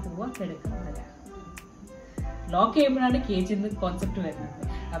 അവര് പോവാ, കിടക്കുക, വരാം. ലോക്ക് ചെയ്യുമ്പോഴാണ് കേജിന്ന് കോൺസെപ്റ്റ് വരുന്നത്.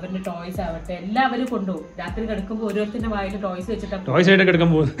 അവരുടെ ടോയ്സ് ആവട്ടെ എല്ലാം അവര് കൊണ്ടുപോകും. രാത്രി കിടക്കുമ്പോൾ ഓരോരുത്തരുടെ വായിൽ ടോയ്സ് വെച്ചിട്ടാണ് കിടക്കാൻ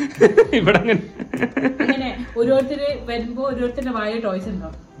പോകുന്നത്. ഇവിടെ അങ്ങനെ ഓരോരുത്തര് വരുമ്പോ ഓരോരുത്തരുടെ വായിൽ ടോയ്സ്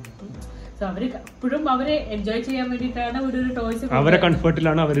ഉണ്ടാവും. സോ അവര് എപ്പോഴും അവരെ എൻജോയ് ചെയ്യാൻ വേണ്ടിയിട്ടാണ് ഒരു ടോയ്സ്, അവരെ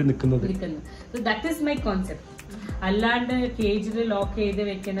കംഫർട്ടിലാണ് അവർ നിൽക്കുന്നത്. So that is my concept. അല്ലാണ്ട് കേജിൽ ലോക്ക് ചെയ്ത്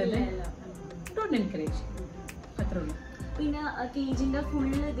വെക്കുന്നത് ഡോണ്ട് എൻകറേജ്. അത്രേ ഉള്ളൂ. പിന്നെ കേജിന്റെ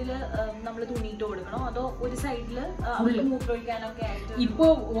ഫുള്ള് ഇതില് നമ്മള് തുണിയിട്ട് കൊടുക്കണോ അതോ ഒരു സൈഡില് മൂത്രമൊഴിക്കാനൊക്കെ? ഇപ്പൊ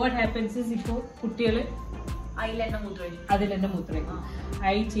വാട്ട് ഹാപ്പൻസ് ഇസ് ഇപ്പൊ കുട്ടികള് അതിലെന്നെ മൂത്രമൊഴിക്കും.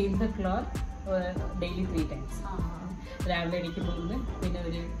 I change the cloth daily 3 times. രാവിലെ എണീക്കുമ്പോൾ ഒന്ന്, പിന്നെ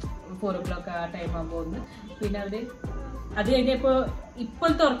ഒരു 4 o'clock ആ ടൈം ആകുമ്പോൾ ഒന്ന്, പിന്നെ അവര് അത് കഴിഞ്ഞപ്പോ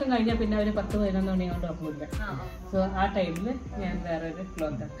ഇപ്പോഴത്തെ ഉറക്കം കഴിഞ്ഞാൽ പിന്നെ അവര് 10-11 മണിയാകൊണ്ട് ഉറങ്ങില്ല. സോ ആ ടൈമില് ഞാൻ വേറൊരു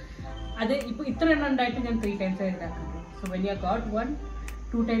ക്ലോത്താണ്. അത് ഇപ്പൊ ഇത്ര എണ്ണം ഉണ്ടായിട്ട് ഞാൻ 3 times ഇതാക്കുന്നത്. So when you got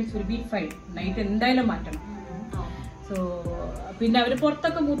 1-2 times will be fine. Night എന്തായാലും മാറ്റണം. സോ പിന്നെ അവര്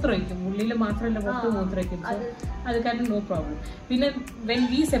പുറത്തൊക്കെ മൂത്രമൊഴിക്കും, ഉള്ളിൽ മാത്രമല്ല പുറത്ത് മൂത്രമൊഴിക്കും. സോ അത് കാരണം നോ പ്രോബ്ലം. പിന്നെ വെൻ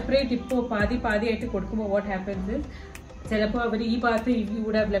വി സെപ്പറേറ്റ് ഇപ്പോൾ പാതിയായിട്ട് കൊടുക്കുമ്പോൾ വാട്ട് ഹാപ്പൻസ്, ചിലപ്പോൾ അവർ ഈ ഭാഗത്ത്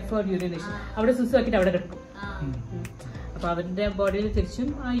would have left for urination, അവിടെ സുസു ആക്കിയിട്ട് അവിടെ വെക്കും. അപ്പൊ അവരുടെ ബോഡിയിൽ തിരിച്ചും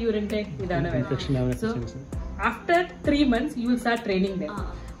ആ യൂറിന്റെ ഇതാണ് വരുന്നത്. So after 3 months you will start training them.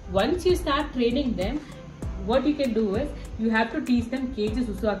 Once you start training them, what you can do is you have to teach them cage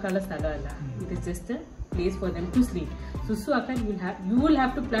susu akala sthalala. It is just a place for them to sleep. Susu akan you will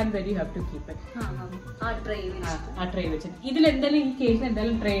have to plan where you have to keep it. Tray which idil endalum ee cage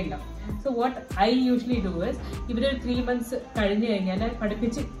endalum tray undam. So what I usually do is ഇവര് 3 months കഴിഞ്ഞു കഴിഞ്ഞാൽ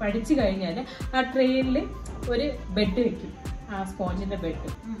പഠിച്ചു കഴിഞ്ഞാൽ ആ ട്രെയിനിൽ ഒരു bed വെക്കും, ആ സ്പോഞ്ചിന്റെ ബെഡ്.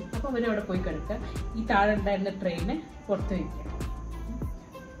 അപ്പൊ അവരവിടെ പോയി കിടക്കുക. ഈ താഴെ ഉണ്ടായിരുന്ന ട്രെയിന് പുറത്ത് വെക്കുക,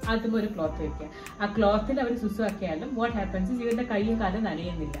 അതും ഒരു ക്ലോത്ത് വെക്കുക. ആ ക്ലോത്തിൽ അവർ സുസു ആക്കിയാലും വാട്ട് ഹാപ്പൻസ് ഇവരുടെ കൈയും കാലും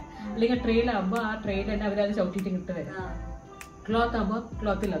നനയുന്നില്ല. അല്ലെങ്കിൽ ട്രെയിലാകുമ്പോൾ ആ ട്രെയിൽ തന്നെ അവരത് ചവിട്ടിയിട്ട് ഇട്ട് വരും. ക്ലോത്ത് ആകുമ്പോൾ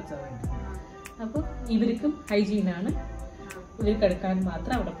ക്ലോത്തിൽ ഒബ്സർവ് ചെയ്യും. അപ്പോൾ ഇവർക്കും ഹൈജീനാണ്, ഇവർ കിടക്കാൻ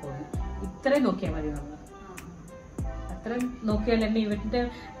മാത്രം അവിടെ പോകുന്നു. ഇത്രയും നോക്കിയാൽ മതി. നമ്മൾ അത്രയും നോക്കിയാൽ തന്നെ ഇവരുടെ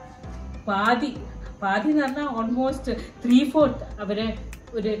പാതി എന്ന് പറഞ്ഞാൽ ഓൾമോസ്റ്റ് 3/4 അവരെ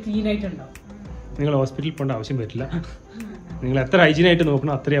ഒരു ക്ലീൻ ആയിട്ടുണ്ടാവും. നിങ്ങൾ ഹോസ്പിറ്റലിൽ പോകേണ്ട ആവശ്യം പറ്റില്ല. നിങ്ങൾ എത്ര ഹൈജീനായിട്ട്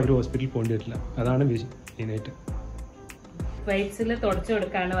നോക്കണം അത്രയും അവർ ഹോസ്പിറ്റലിൽ പോകേണ്ടി വരില്ല. അതാണ് മെയിനായിട്ട്. വൈറ്റ്സിൽ തുടച്ചു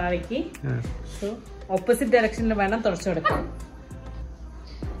കൊടുക്കാണ് വാവയ്ക്ക്. സോ ഓപ്പോസിറ്റ് ഡയറക്ഷനിൽ വേണം തുടച്ചു കൊടുക്കാൻ.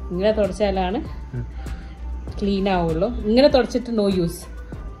 ഇങ്ങനെ തുടച്ചാലാണ് ക്ലീൻ ആവുള്ളൂ. ഇങ്ങനെ തുടച്ചിട്ട് നോ യൂസ്.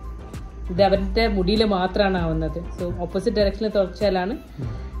 ഇത് അവരുടെ മുടിയിൽ മാത്രമാണ് ആവുന്നത്. സോ ഓപ്പോസിറ്റ് ഡയറക്ഷനിൽ തുടച്ചാലാണ്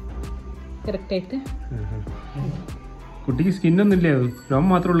കറക്റ്റായിട്ട്. കുട്ടിക്ക് സ്കിന്നൊന്നും ഇല്ലേ? രോമം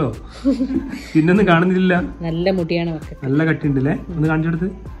മാത്രമേ ഉള്ളൂ, സ്കിന്നൊന്നും കാണുന്നില്ല. നല്ല മുടിയാണ്, നല്ല കട്ടിയുണ്ടല്ലേ? ഒന്ന് കാണിച്ചെടുത്ത്.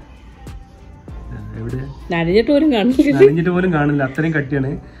 എവിടെ? നനഞ്ഞിട്ട് പോലും കാണില്ല, അത്രയും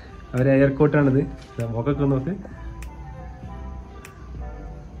കട്ടിയാണ്. അവരെ എയർകോട്ടാണിത്. മുഖൊക്കെ നോക്ക്.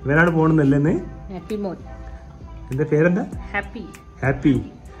 ഇവരാണ് പോണെന്നല്ലേ? ഹാപ്പി മോൻ. എന്താ പേരെന്താ? ഹാപ്പി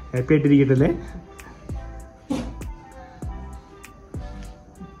ആയിട്ടിരിക്കട്ടല്ലേ?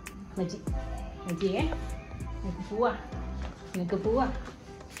 പോവാ, നിനക്ക് പോവാ.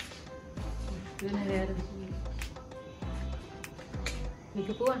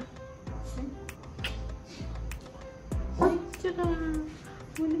 നിനക്ക് പോവാ.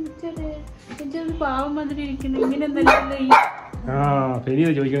 പാവം വന്നിട്ട് ഇരിക്കുന്നു. ഇങ്ങനെ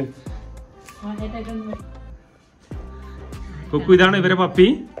ചോദിക്കാൻ കുക്കു, ഇതാണ് ഇവരെ പപ്പി.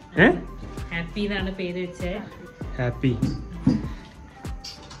 ഹാപ്പി എന്നാണ് പേര് വെച്ചേ.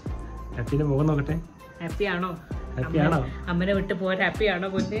 ഹാപ്പിന്റെ മുഖം നോക്കട്ടെ. ഹാപ്പി ആണോ? അമ്മനെ വിട്ട് പോവാൻ ഹാപ്പി ആണോ?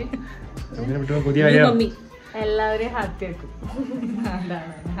 പുതിയ മമ്മി എല്ലാവരും ഹാപ്പി ആക്കും.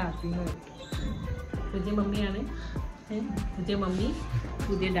 ഹാപ്പി പുതിയ മമ്മിയാണ്. പുതിയ മമ്മി,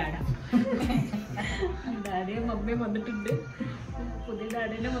 പുതിയ ഡാഡയും മമ്മിയും വന്നിട്ടുണ്ട്. പുതിയ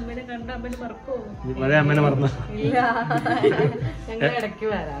ഡാഡിനെ മമ്മീനെ കണ്ട അമ്മനെ മറക്കോ? അമ്മനെ മറന്ന ഇല്ല. ഞങ്ങൾ ഇടയ്ക്ക്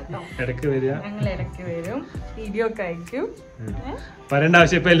വരാട്ടോ. ഞങ്ങൾ ഇടയ്ക്ക് വരും, വീഡിയോ ഒക്കെ അയക്കും. പറയേണ്ട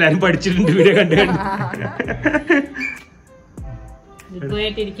ആവശ്യം ഇപ്പൊ എല്ലാരും പഠിച്ചിട്ടുണ്ട് വീഡിയോ കണ്ടു. Good boy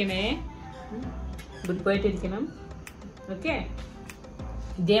ആയിട്ടിരിക്കണേ, good boy ആയിട്ടിരിക്കണം. Okay,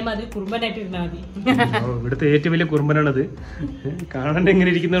 ഇതേമാതിരി കുറുമ്പനായിട്ടിരുന്നാ മതി. ഇവിടുത്തെ ഏറ്റവും വലിയ കുറുമ്പനാണത്. കാണാൻ എങ്ങനെ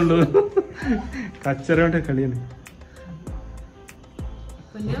ഇരിക്കുന്നുള്ളൂ, കച്ചറോണ്ട് കളിയാണ്.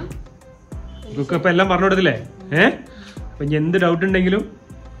 കുക്കു ഇപ്പൊ എല്ലാം പറഞ്ഞു കൊടുത്തില്ലേ? അപ്പൊ ഇനി എന്ത് ഡൗട്ട് ഉണ്ടെങ്കിലും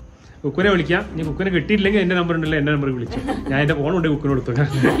കുക്കുനെ വിളിക്കാം. ഇനി കുക്കുനെ കിട്ടിയില്ലെങ്കിൽ എന്റെ നമ്പർ ഉണ്ടല്ലോ, എന്റെ നമ്പർ വിളിച്ചു. ഞാൻ എന്റെ ഫോൺ കൊണ്ട് കുക്കിന് കൊടുത്തു.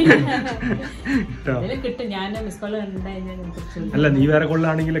 അല്ല, നീ വേറെ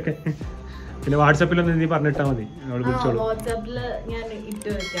കൊള്ളാണെങ്കിലൊക്കെ പിന്നെ വാട്സാപ്പിലൊന്ന് നീ പറഞ്ഞിട്ടാ മതി, അവള് വിളിച്ചോളൂ.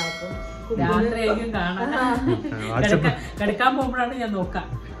 കിടക്കാൻ പോകുമ്പോഴാണ് ഞാൻ നോക്കാം.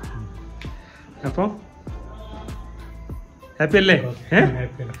 അപ്പൊ ഹാപ്പി അല്ലേ?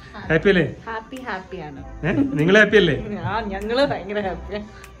 ഹാപ്പി അല്ലേ? ഹാപ്പിയാണ്. നിങ്ങൾ ഹാപ്പി അല്ലേ? ഞങ്ങള് ഭയങ്കര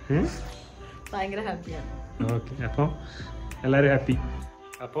ഹാപ്പിയാണ്. ഓക്കെ, അപ്പൊ എല്ലാരും ഹാപ്പി.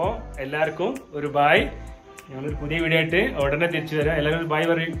 അപ്പൊ എല്ലാവർക്കും ഒരു ബായ്. ഞങ്ങളൊരു പുതിയ വീഡിയോ ആയിട്ട് ഉടനെ തിരിച്ചു വരാം. എല്ലാവരും ബായ്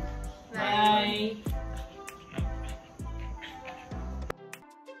പറയും. ബൈ.